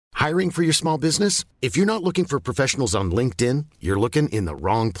Hiring for your small business? If you're not looking for professionals on LinkedIn, you're looking in the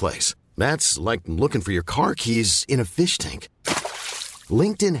wrong place. That's like looking for your car keys in a fish tank.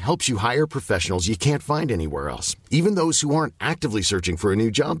 LinkedIn helps you hire professionals you can't find anywhere else, even those who aren't actively searching for a new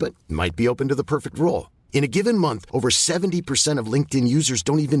job but might be open to the perfect role. In a given month, over 70% of LinkedIn users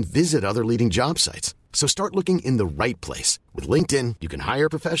don't even visit other leading job sites. So start looking in the right place. With LinkedIn, you can hire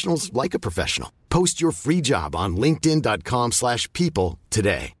professionals like a professional. Post your free job on linkedin.com/people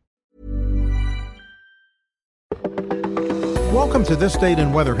today. Welcome to This Date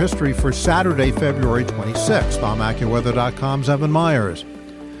in Weather History for Saturday, February 26th. I'm AccuWeather.com's Evan Myers.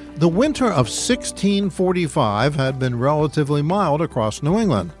 The winter of 1645 had been relatively mild across New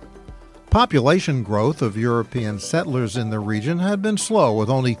England. Population growth of European settlers in the region had been slow, with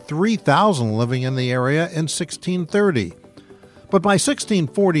only 3,000 living in the area in 1630. But by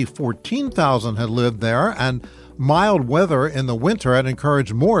 1640, 14,000 had lived there, and mild weather in the winter had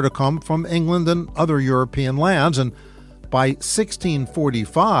encouraged more to come from England and other European lands, and by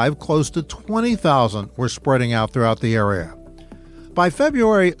 1645, close to 20,000 were spreading out throughout the area. By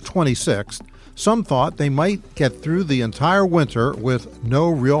February 26th, some thought they might get through the entire winter with no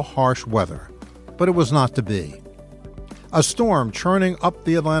real harsh weather, but it was not to be. A storm churning up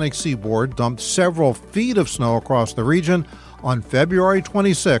the Atlantic seaboard dumped several feet of snow across the region on February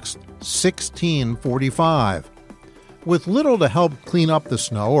 26, 1645. With little to help clean up the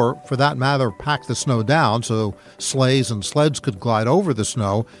snow, or for that matter, pack the snow down so sleighs and sleds could glide over the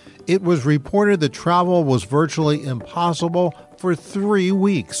snow, it was reported that travel was virtually impossible for 3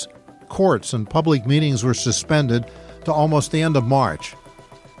 weeks. Courts and public meetings were suspended to almost the end of March.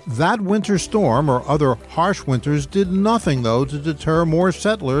 That winter storm, or other harsh winters, did nothing, though, to deter more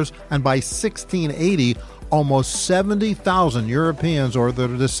settlers, and by 1680, almost 70,000 Europeans or their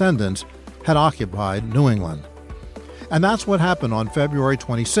descendants had occupied New England. And that's what happened on February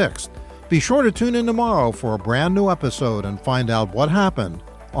 26th. Be sure to tune in tomorrow for a brand new episode and find out what happened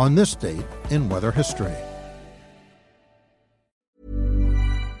on this date in weather history.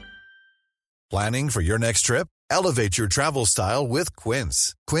 Planning for your next trip? Elevate your travel style with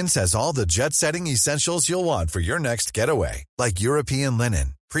Quince. Quince has all the jet-setting essentials you'll want for your next getaway, like European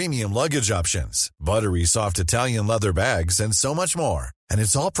linen, premium luggage options, buttery soft Italian leather bags, and so much more. And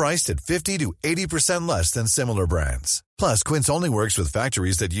it's all priced at 50 to 80% less than similar brands. Plus, Quince only works with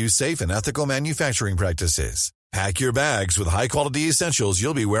factories that use safe and ethical manufacturing practices. Pack your bags with high-quality essentials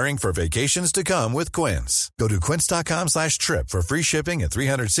you'll be wearing for vacations to come with Quince. Go to quince.com/trip for free shipping and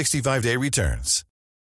 365-day returns.